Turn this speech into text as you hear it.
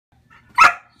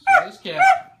This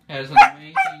cat has an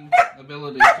amazing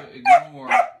ability to ignore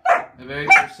a very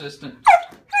persistent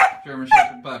German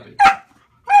Shepherd puppy.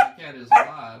 That cat is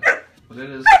alive, but it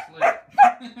is asleep.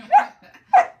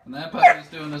 And that puppy is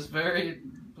doing its very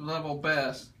level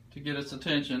best to get its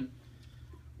attention,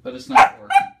 but it's not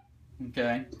working.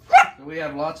 Okay? So we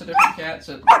have lots of different cats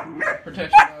at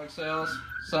Protection Dog Sales.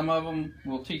 Some of them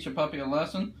will teach a puppy a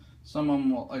lesson, some of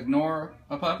them will ignore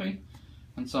a puppy,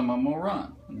 and some of them will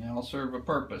run. And they all serve a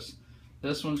purpose.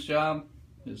 This one's job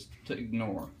is to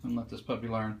ignore and let this puppy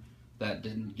learn that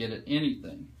didn't get it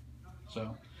anything.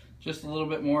 So, just a little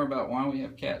bit more about why we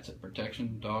have cats at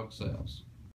Protection Dog Sales.